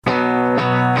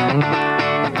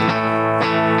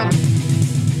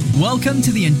Welcome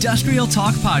to the Industrial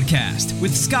Talk Podcast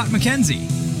with Scott McKenzie.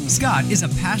 Scott is a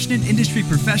passionate industry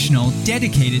professional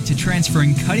dedicated to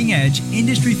transferring cutting-edge,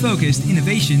 industry-focused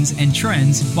innovations and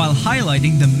trends while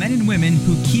highlighting the men and women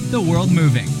who keep the world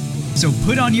moving. So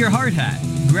put on your hard hat,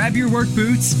 grab your work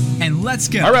boots, and let's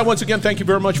go. All right, once again, thank you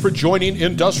very much for joining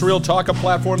Industrial Talk, a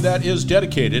platform that is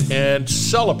dedicated and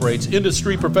celebrates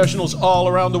industry professionals all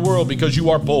around the world because you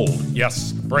are bold,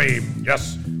 yes, brave,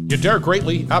 yes. You dare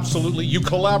greatly, absolutely. You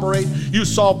collaborate, you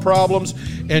solve problems,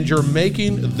 and you're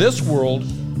making this world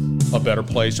a better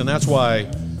place. And that's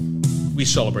why we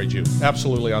celebrate you,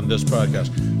 absolutely, on this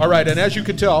podcast. All right, and as you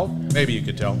can tell, maybe you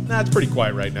can tell, it's pretty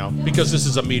quiet right now because this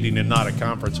is a meeting and not a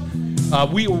conference.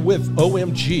 We were with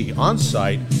OMG on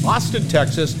site, Austin,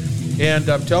 Texas, and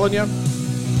I'm telling you,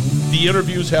 the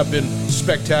interviews have been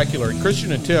spectacular.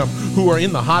 Christian and Tim, who are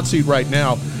in the hot seat right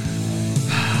now,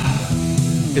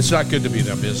 it's not good to be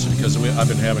them because I've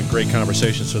been having great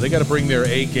conversations, so they got to bring their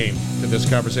A game to this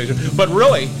conversation. But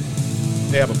really,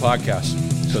 they have a podcast,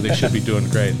 so they should be doing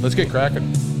great. Let's get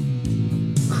cracking.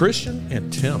 Christian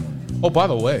and Tim. Oh, by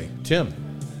the way, Tim,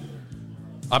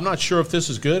 I'm not sure if this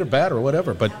is good or bad or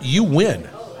whatever, but you win.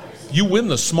 You win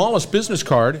the smallest business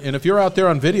card, and if you're out there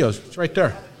on videos, it's right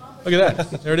there. Look at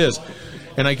that. There it is.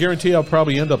 And I guarantee I'll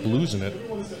probably end up losing it.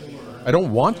 I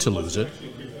don't want to lose it,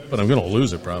 but I'm going to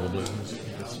lose it probably.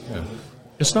 Yeah.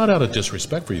 It's not out of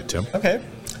disrespect for you, Tim. Okay.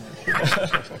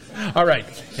 All right.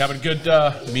 Having a good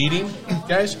meeting,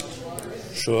 guys?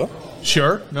 Sure.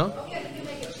 Sure? No?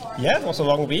 Yeah, it was a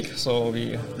long week, so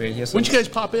we're here since... When'd you guys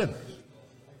pop in?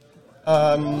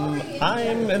 I'm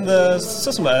in the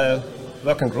SysML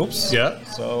working groups. Yeah.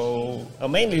 So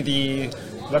mainly the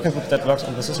working group that works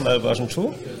on the SysML version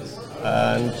 2.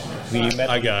 And we met...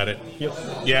 I got it. Yep.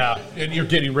 Yeah, and you're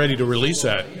getting ready to release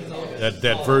that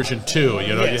version 2.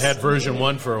 You know, yes. You had version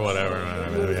 1 for whatever,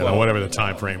 whatever the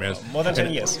time frame is. More than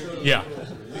 10 years. Yeah.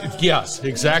 Yes,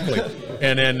 exactly.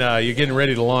 And then you're getting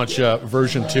ready to launch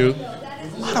version 2.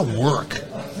 A lot of work.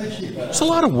 There's a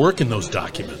lot of work in those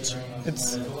documents.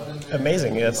 It's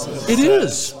amazing. It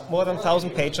is. More than 1,000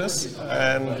 pages,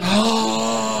 and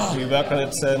we worked on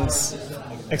it since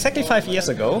exactly 5 years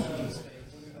ago.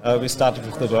 We started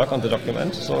with the work on the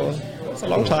document, so it's a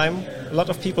long time. A lot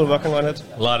of people working on it.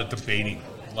 A lot of debating,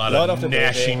 a lot of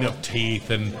gnashing of teeth,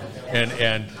 and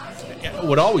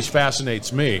what always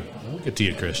fascinates me. We'll get to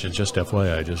you, Christian. Just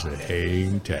FYI, just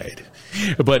hang tight.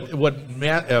 But what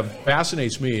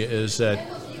fascinates me is that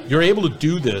you're able to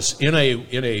do this in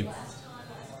an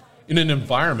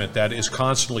environment that is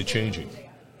constantly changing.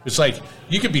 It's like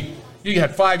you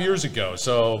had 5 years ago,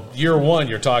 so year one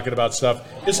you're talking about stuff.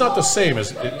 It's not the same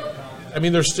as.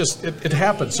 There's just it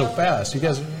happens so fast. You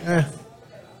guys,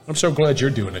 I'm so glad you're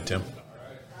doing it, Tim.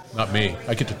 Not me.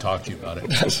 I get to talk to you about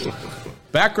it.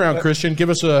 Background, Christian. Give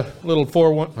us a little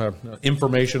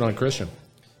information on Christian.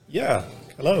 Yeah.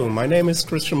 Hello. My name is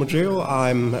Christian Muggeo.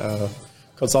 I'm a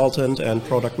consultant and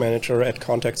product manager at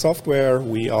Contact Software.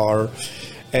 We are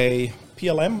a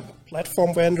PLM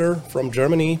platform vendor from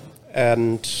Germany.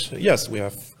 And yes, we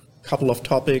have a couple of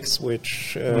topics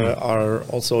which are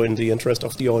also in the interest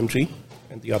of the OMG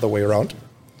and the other way around.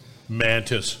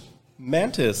 Mantis,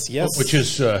 yes. Which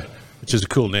is a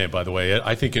cool name, by the way.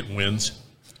 I think it wins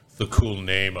the cool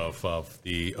name of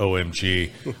the OMG.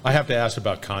 I have to ask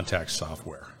about Contact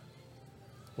Software.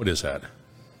 What is that?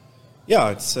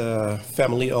 Yeah, it's a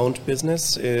family-owned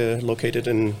business located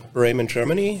in Bremen,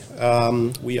 Germany.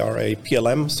 We are a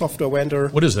PLM software vendor.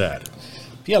 What is that?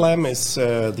 PLM is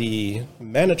the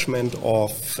management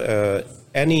of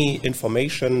any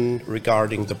information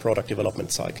regarding the product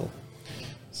development cycle.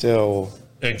 So,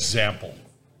 example.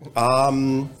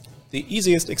 The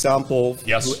easiest example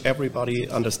yes. who everybody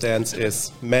understands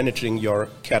is managing your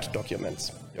CAD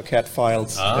documents, your CAD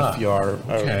files. If you're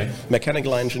a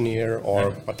mechanical engineer,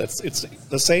 but it's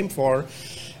the same for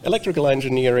electrical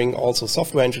engineering, also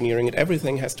software engineering, and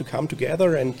everything has to come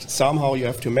together, and somehow you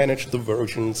have to manage the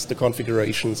versions, the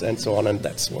configurations, and so on, and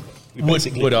that's what we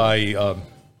basically Would I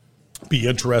be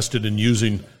interested in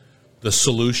using the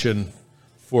solution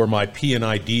for my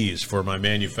P&IDs, for my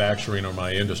manufacturing or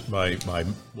my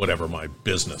my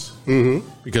business? Mm-hmm.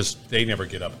 Because they never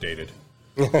get updated.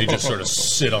 They just sort of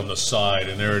sit on the side,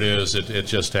 and there it is. It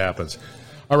just happens.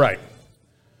 All right.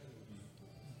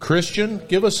 Christian,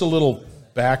 give us a little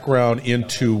background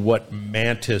into what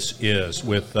Mantis is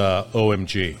with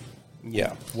OMG.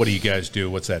 Yeah. What do you guys do?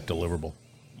 What's that deliverable?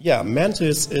 Yeah,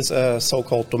 Mantis is a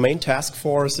so-called domain task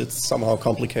force. It's somehow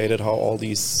complicated how all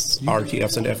these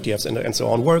RTFs and FTFs and so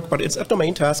on work, but it's a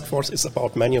domain task force. It's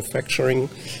about manufacturing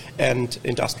and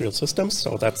industrial systems.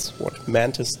 So that's what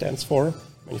Mantis stands for,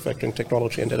 Manufacturing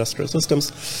Technology and Industrial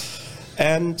Systems.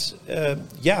 And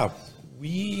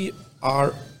we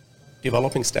are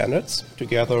developing standards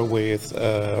together with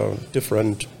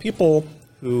different people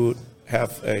who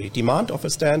have a demand of a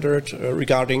standard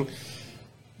regarding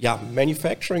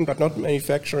manufacturing, but not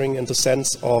manufacturing in the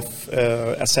sense of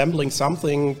assembling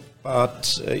something,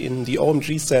 but in the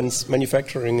OMG sense,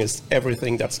 manufacturing is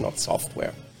everything that's not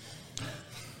software.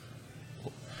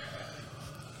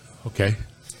 Okay.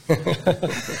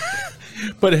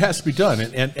 But it has to be done.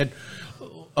 And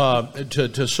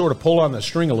to sort of pull on the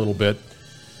string a little bit,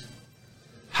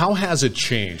 how has it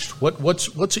changed? What's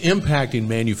impacting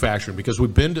manufacturing? Because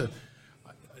we've been to,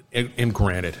 and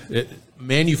granted,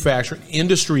 manufacturing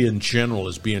industry in general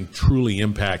is being truly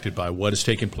impacted by what is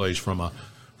taking place from a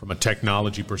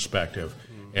technology perspective.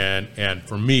 And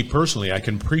for me personally, I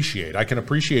can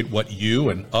appreciate what you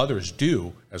and others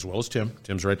do, as well as Tim.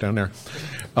 Tim's right down there,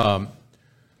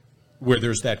 where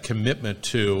there's that commitment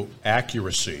to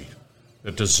accuracy,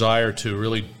 the desire to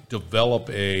really develop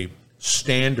a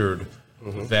standard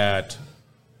that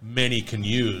many can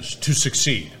use to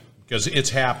succeed, because it's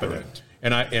happening. Correct.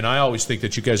 And I always think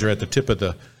that you guys are at the tip of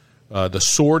the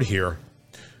sword here.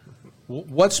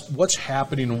 What's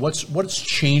happening and what's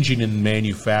changing in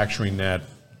manufacturing that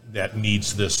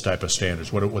needs this type of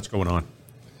standards? What's going on?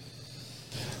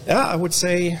 Yeah, I would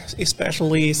say,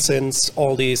 especially since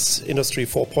all these Industry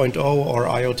 4.0 or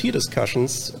IoT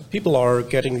discussions, people are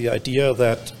getting the idea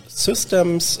that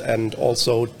systems and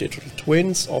also digital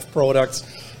twins of products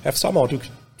have somehow to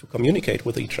communicate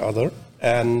with each other.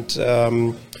 And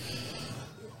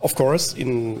of course,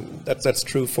 that's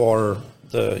true for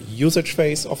the usage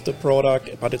phase of the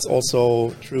product, but it's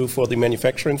also true for the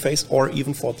manufacturing phase or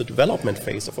even for the development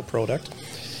phase of a product.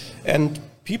 And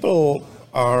people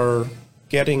are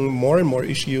getting more and more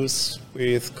issues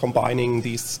with combining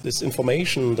this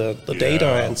information, the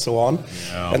data and so on.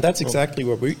 Yeah. And that's exactly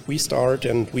where we start,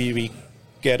 and we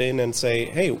get in and say,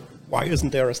 hey, why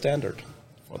isn't there a standard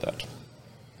for that?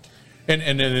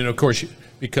 And then, of course,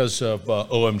 because of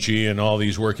OMG and all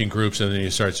these working groups, and then you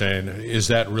start saying, is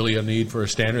that really a need for a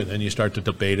standard? And then you start to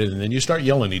debate it, and then you start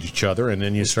yelling at each other, and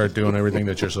then you start doing everything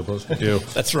that you're supposed to do.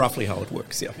 That's roughly how it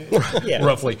works, yeah.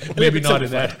 Roughly. Maybe not in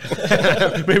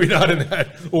that. Maybe not in that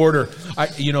order.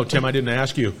 Tim, I didn't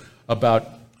ask you about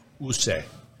OSA.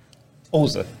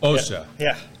 OSA.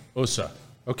 Yeah. OSA.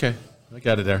 Okay, I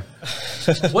got it there.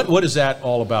 What is that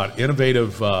all about?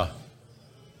 Innovative...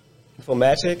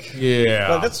 Informatic. Yeah.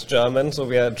 Well, that's German, so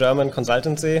we are a German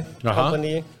consultancy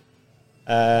company.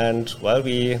 And,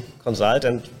 we consult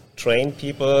and train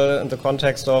people in the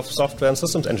context of software and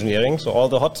systems engineering, so all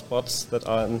the hotspots that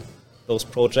are in those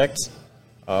projects.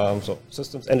 So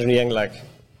systems engineering, like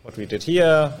what we did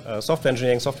here, software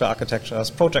engineering, software architectures,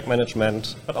 project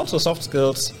management, but also soft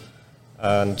skills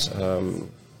and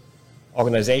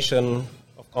organization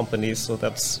of companies. So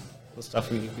that's the stuff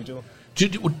we do.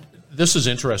 This is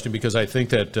interesting because I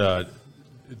think that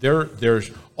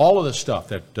there's all of the stuff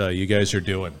that you guys are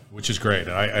doing, which is great,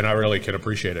 and I really can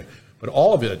appreciate it. But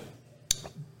all of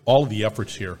the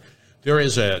efforts here,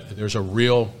 there's a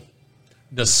real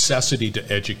necessity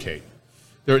to educate.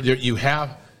 You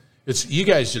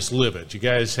guys just live it. You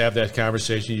guys have that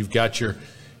conversation. You've got your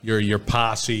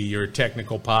posse, your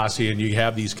technical posse, and you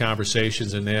have these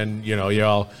conversations, and then you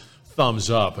all thumbs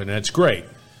up, and that's great.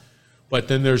 But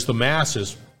then there's the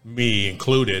masses, me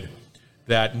included,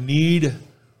 that need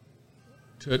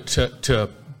to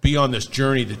be on this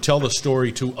journey to tell the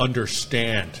story, to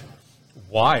understand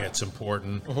why it's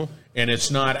important, and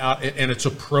it's not out, and it's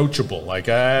approachable. Like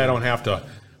I don't have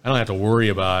to worry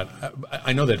about.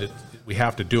 I know that we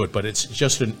have to do it, but it's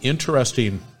just an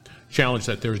interesting challenge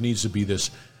that there needs to be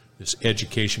this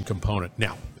education component.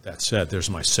 Now, with that said, there's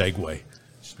my segue,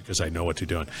 just because I know what you're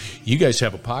doing. You guys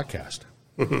have a podcast.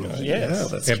 Yes. Yeah,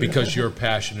 that's and true. because you're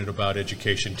passionate about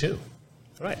education too.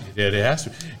 Right. It has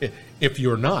to. If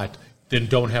you're not, then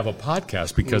don't have a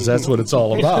podcast, because that's what it's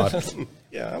all about.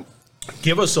 Yeah.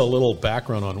 Give us a little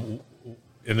background on,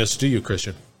 and this to you,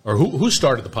 Christian, or who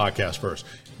started the podcast first?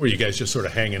 Were you guys just sort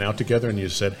of hanging out together and you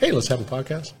said, hey, let's have a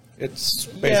podcast? It's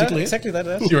basically exactly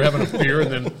that. You were having a beer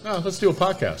and then, let's do a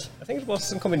podcast. I think it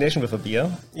was in combination with a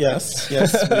beer. Yes.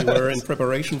 We were in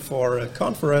preparation for a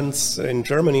conference in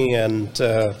Germany, and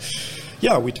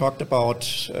we talked about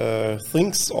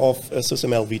things of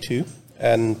SysML v2,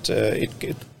 and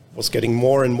it was getting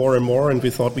more and more and more, and we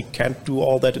thought we can't do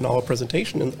all that in our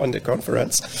presentation on the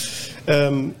conference.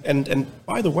 And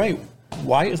by the way,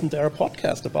 why isn't there a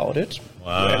podcast about it?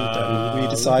 Wow. And we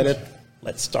decided,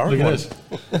 let's start one.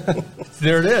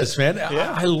 There it is, man.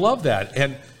 Yeah. I love that.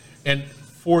 And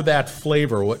for that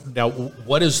flavor,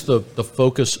 what is the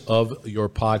focus of your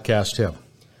podcast, Tim?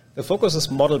 The focus is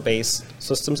model-based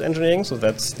systems engineering, so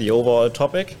that's the overall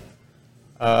topic.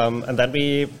 And then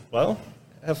we,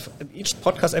 have in each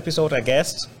podcast episode a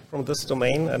guest from this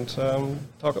domain and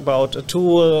talk about a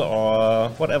tool or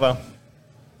whatever.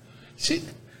 See,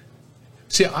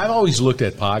 I've always looked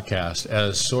at podcasts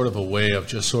as sort of a way of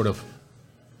just sort of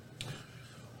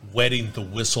wetting the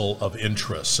whistle of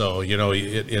interest. So,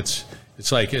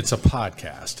 it's like it's a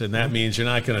podcast, and that means you're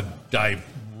not going to dive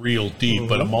real deep,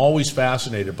 but I'm always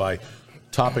fascinated by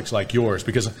topics like yours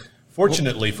because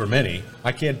fortunately for many,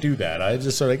 I can't do that. I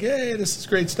just sort of like, hey, this is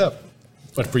great stuff.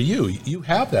 But for you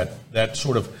have that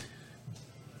sort of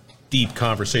deep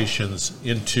conversations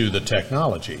into the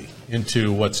technology,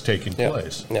 into what's taking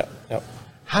place. Yeah.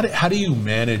 How do you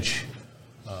manage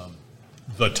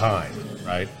the time,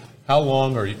 right? How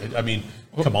long are you? I mean,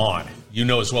 come on,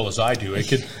 as well as I do.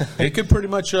 It could pretty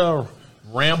much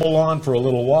ramble on for a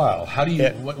little while. How do you?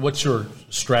 What's your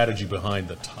strategy behind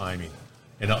the timing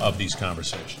of these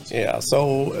conversations? Yeah,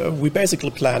 so we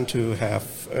basically plan to have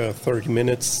 30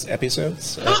 minutes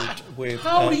episodes.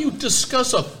 How do you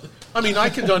discuss I mean, I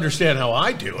can understand how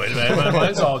I do it.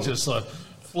 Mine's all just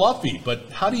fluffy. But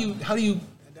how do you?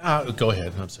 Go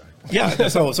ahead. I'm sorry. Yeah.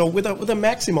 So with a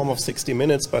maximum of 60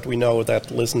 minutes, but we know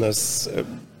that listeners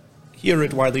hear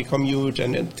it while they commute,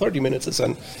 and 30 minutes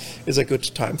is a good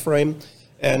time frame.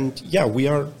 And yeah, we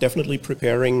are definitely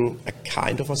preparing a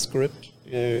kind of a script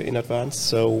in advance.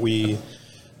 So we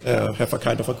have a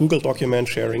kind of a Google document,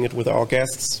 sharing it with our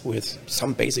guests with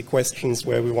some basic questions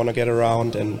where we want to get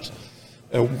around and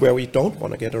where we don't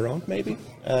want to get around, maybe.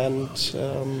 And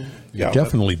you're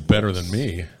definitely better than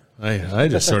me. I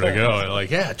just sort of go and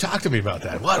like, yeah, talk to me about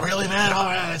that. What, really, man? All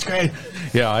right, that's great.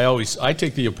 Yeah, I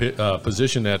take the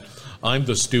position that I'm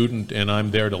the student and I'm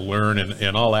there to learn,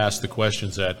 and I'll ask the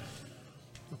questions that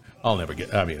I'll never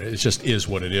get. I mean, it just is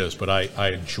what it is. But I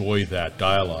enjoy that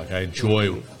dialogue. I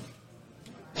enjoy.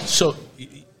 So,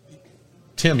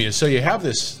 Tim, so you have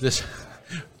this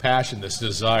passion, this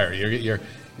desire.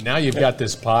 Now you've got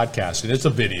this podcast, and it's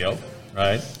a video,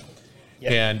 right?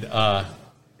 Yep. And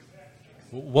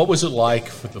what was it like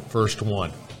for the first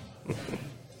one?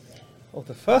 Well,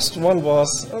 the first one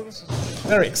was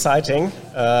very exciting,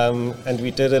 and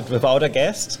we did it without a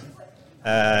guest.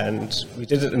 And we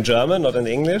did it in German, not in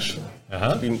English.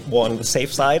 To be more on the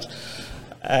safe side.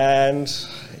 And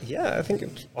yeah, I think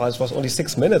it was only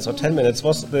 6 minutes or 10 minutes. It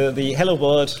was the Hello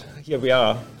World, Here We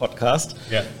Are podcast.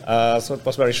 Yeah. So it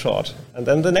was very short. And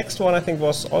then the next one, I think,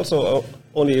 was also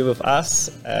only with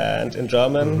us and in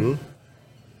German.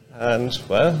 And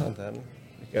then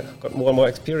we got more and more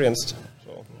experienced.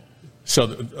 So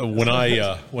when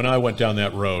I went down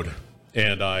that road,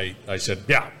 and I said,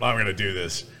 yeah, I'm going to do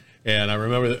this. And I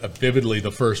remember vividly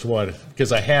the first one,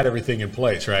 because I had everything in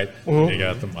place, right? You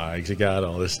got the mics, you got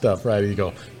all this stuff, right? And you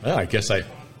go, well, I guess I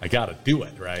got to do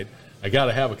it, right? I got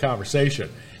to have a conversation.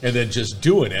 And then just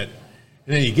doing it,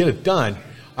 and then you get it done.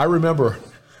 I remember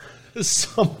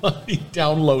somebody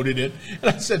downloaded it,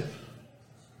 and I said,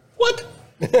 what?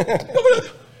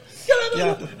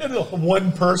 Yeah. And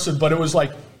one person, but it was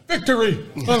like, victory!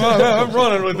 I'm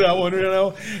running with that one,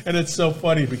 And it's so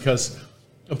funny because...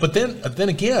 But then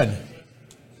again,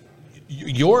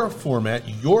 your format,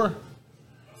 your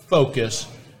focus,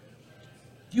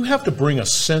 you have to bring a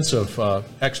sense of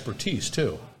expertise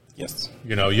too. Yes.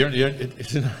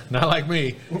 It's not like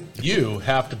me. You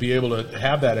have to be able to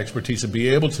have that expertise and be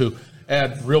able to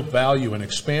add real value and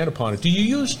expand upon it. Do you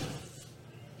use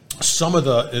some of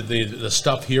the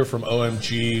stuff here from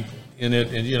OMG in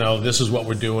it, and this is what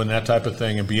we're doing, that type of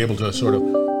thing, and be able to sort of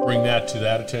bring that to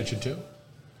that attention too?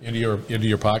 Into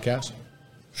your podcast?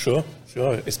 Sure.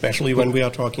 Especially when we are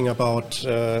talking about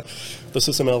the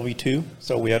SysML v2.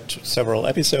 So we had several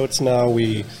episodes now.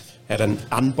 We had an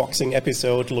unboxing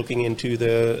episode looking into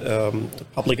the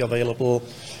public available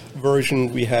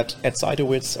version. We had Ed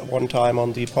Seidowitz one time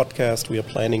on the podcast. We are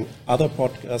planning other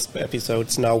podcast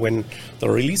episodes now when the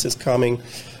release is coming.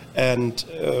 And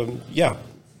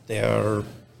there,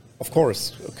 of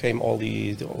course, came all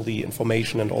the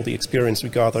information and all the experience we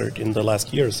gathered in the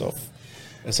last years of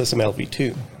SysML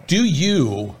v2. Do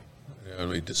you, let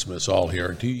me dismiss all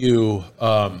here, do you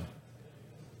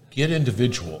get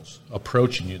individuals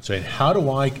approaching you and saying, how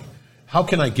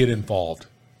can I get involved,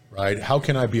 right? How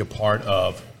can I be a part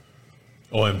of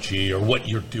OMG or what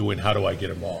you're doing? How do I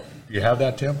get involved? Do you have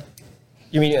that, Tim?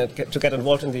 You mean to get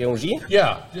involved in the OMG?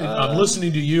 Yeah, I'm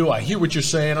listening to you. I hear what you're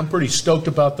saying. I'm pretty stoked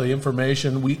about the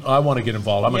information. I want to get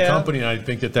involved. I'm a company, and I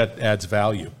think that adds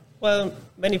value. Well,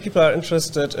 many people are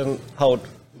interested in how it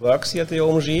works here at the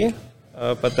OMG,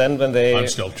 but then when they... I'm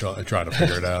still trying to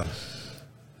figure it out.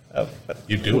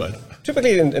 You do it.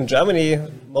 Typically in Germany,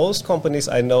 most companies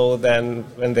I know then,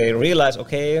 when they realize,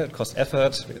 okay, it costs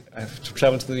effort, I have to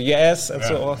travel to the US and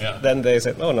so on, then they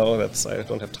say, oh no, I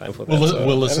don't have time for that.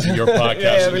 We'll listen to your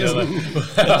podcast.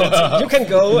 You can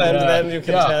go and then you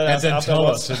can tell us then afterwards. tell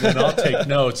us, and then I'll take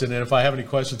notes, and then if I have any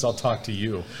questions, I'll talk to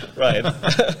you. Right.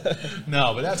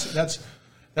 No, but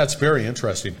that's very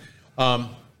interesting.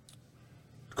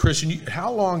 Christian,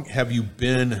 how long have you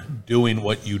been doing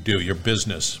what you do, your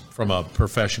business, from a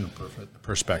professional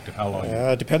perspective? How long?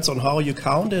 It depends on how you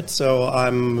count it. So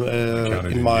I'm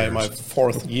in my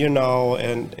fourth year now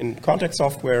and in contact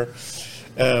software,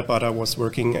 but I was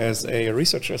working as a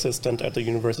research assistant at the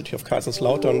University of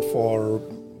Kaiserslautern for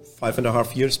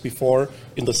 5.5 years before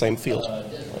in the same field.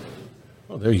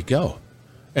 Oh, there you go.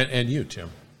 And you,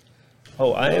 Tim?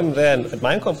 Oh, I am then at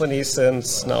my company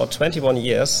since now 21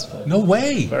 years. No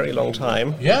way. Very long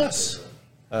time. Yes.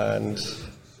 And,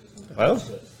 well,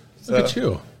 look at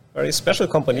you. Very special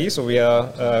company. So we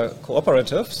are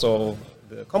cooperative. So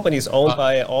the company is owned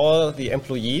by all the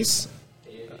employees.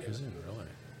 Is it really?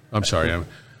 I'm sorry.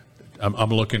 I'm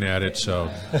looking at it, so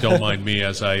don't mind me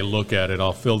as I look at it.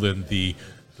 I'll fill in the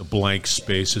blank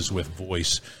spaces with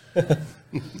voice.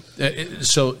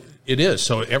 So it is.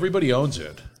 So everybody owns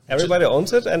it. Everybody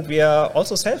owns it, and we are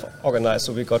also self-organized,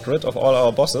 so we got rid of all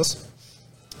our bosses.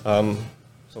 So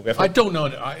we have I don't know.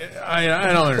 I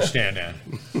don't understand that.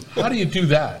 How do you do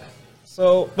that?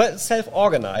 So, but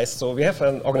self-organized. So we have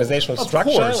an organizational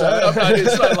structure. Of course,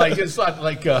 it's not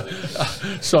like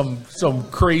some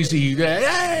crazy.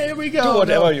 Hey, here we go. Do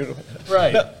whatever you do.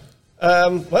 Right.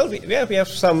 Well, we have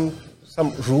some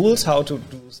rules how to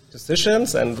do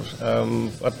decisions, and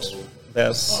but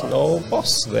there's no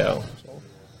boss there.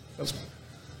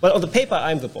 Well, on the paper,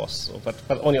 I'm the boss, but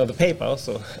only on the paper.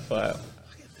 So, look at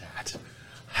that.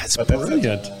 That's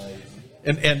brilliant.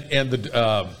 And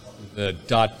the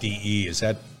 .de, is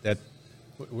that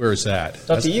where is that?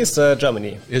 .de is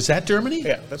Germany. Is that Germany?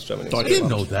 Yeah, that's Germany. I didn't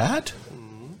know that.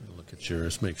 Look at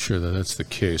yours. Make sure that that's the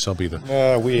case. I'll be the.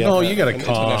 You got to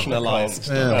internationalized.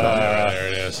 There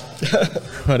it is.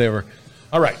 Whatever.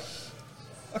 All right.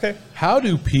 Okay. How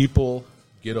do people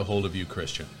get a hold of you,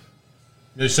 Christian?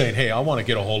 They're saying, hey, I want to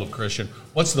get a hold of Christian.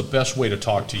 What's the best way to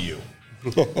talk to you?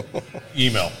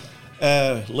 Email.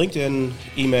 LinkedIn,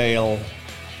 email,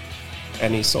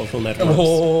 any social networks.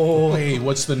 Oh, hey,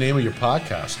 what's the name of your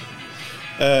podcast?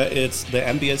 It's the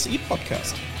MBSE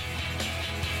podcast.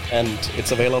 And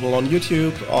it's available on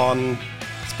YouTube, on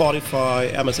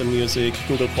Spotify, Amazon Music,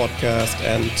 Google Podcast,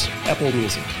 and Apple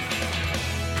Music.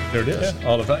 There it is.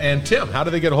 Yeah. And Tim, how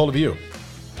do they get a hold of you?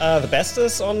 The best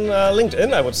is on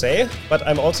LinkedIn, I would say, but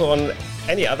I'm also on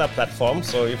any other platform,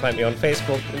 so you find me on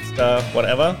Facebook, Insta,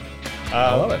 whatever.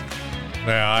 I love it.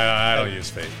 Yeah, I don't use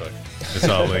Facebook. It's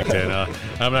all LinkedIn.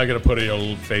 I'm not going to put a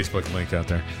little Facebook link out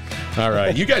there. All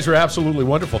right. You guys are absolutely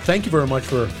wonderful. Thank you very much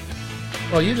for,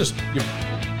 well, you just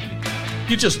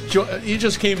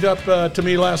came up to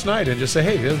me last night and just said,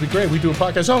 hey, it'd be great. We do a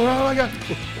podcast. Oh,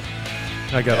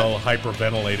 I got all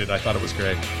hyperventilated. I thought it was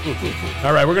great.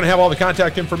 All right, we're going to have all the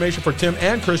contact information for Tim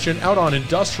and Christian out on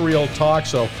Industrial Talk.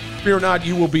 So fear not,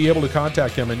 you will be able to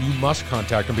contact them, and you must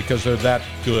contact them because they're that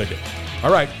good.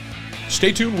 All right,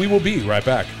 stay tuned. We will be right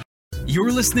back.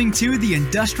 You're listening to the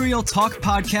Industrial Talk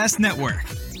Podcast Network.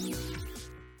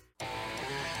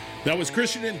 That was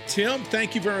Christian and Tim.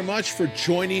 Thank you very much for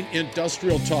joining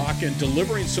Industrial Talk and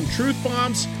delivering some truth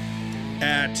bombs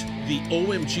at the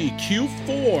OMG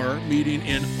Q4 meeting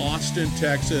in Austin,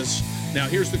 Texas. Now,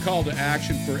 here's the call to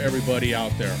action for everybody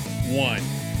out there. 1,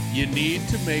 you need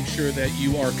to make sure that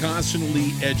you are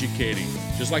constantly educating.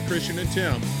 Just like Christian and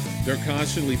Tim, they're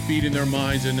constantly feeding their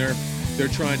minds, and they're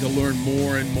trying to learn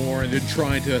more and more, and they're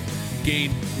trying to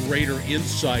gain greater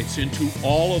insights into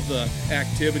all of the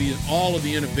activities, all of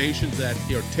the innovations that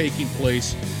are taking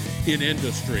place in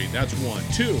industry. That's 1.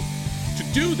 2, to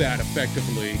do that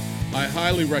effectively, I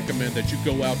highly recommend that you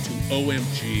go out to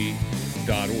omg.org.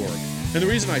 And the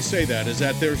reason I say that is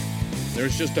that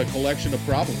there's just a collection of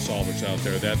problem solvers out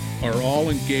there that are all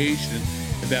engaged and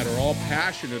that are all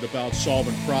passionate about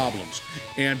solving problems.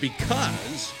 And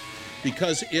because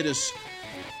it is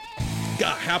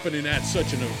happening at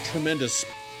such a tremendous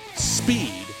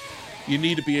speed, you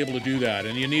need to be able to do that,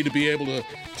 and you need to be able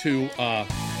to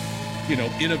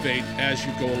innovate as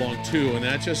you go along too. And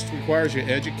that just requires you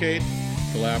educate,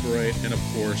 collaborate, and of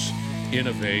course,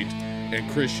 innovate. And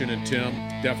Christian and Tim,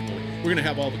 definitely. We're going to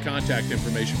have all the contact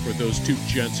information for those two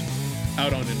gents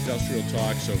out on Industrial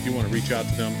Talk. So if you want to reach out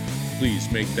to them, please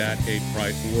make that a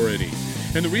priority.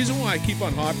 And the reason why I keep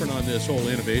on harping on this whole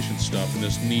innovation stuff and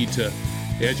this need to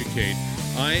educate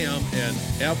I am an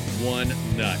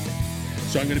F1 nut.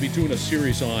 So I'm going to be doing a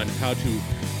series on how to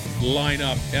line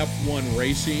up F1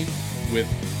 racing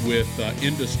with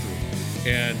industry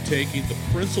and taking the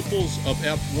principles of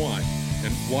F1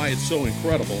 and why it's so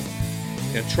incredible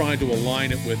and trying to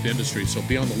align it with industry. So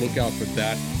be on the lookout for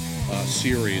that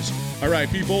series. All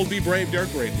right, be bold, be brave, dare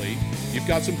greatly. You've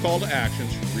got some call to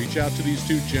actions. Reach out to these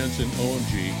two gents in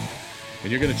OMG,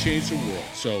 and you're going to change the world.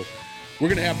 So we're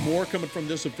going to have more coming from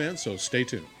this event, so stay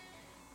tuned.